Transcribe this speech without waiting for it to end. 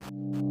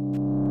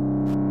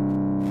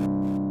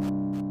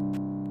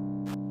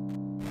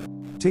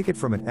Take it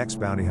from an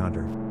ex-bounty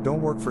hunter, don't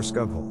work for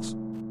Skugholes.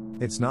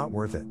 It's not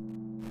worth it.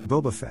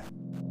 Boba Fett.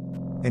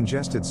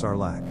 Ingested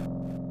Sarlacc.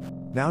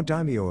 Now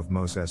Daimyo of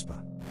Mos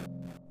Espa.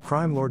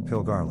 Crime Lord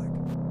Pilgarlic.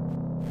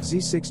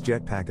 Z6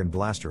 jetpack and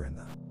blaster in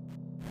the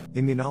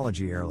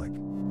Immunology Airlick.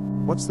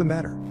 What's the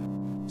matter?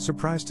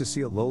 Surprised to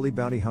see a lowly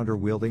bounty hunter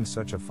wielding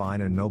such a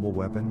fine and noble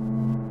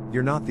weapon?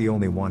 You're not the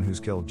only one who's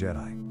killed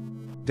Jedi.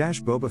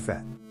 Boba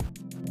Fett.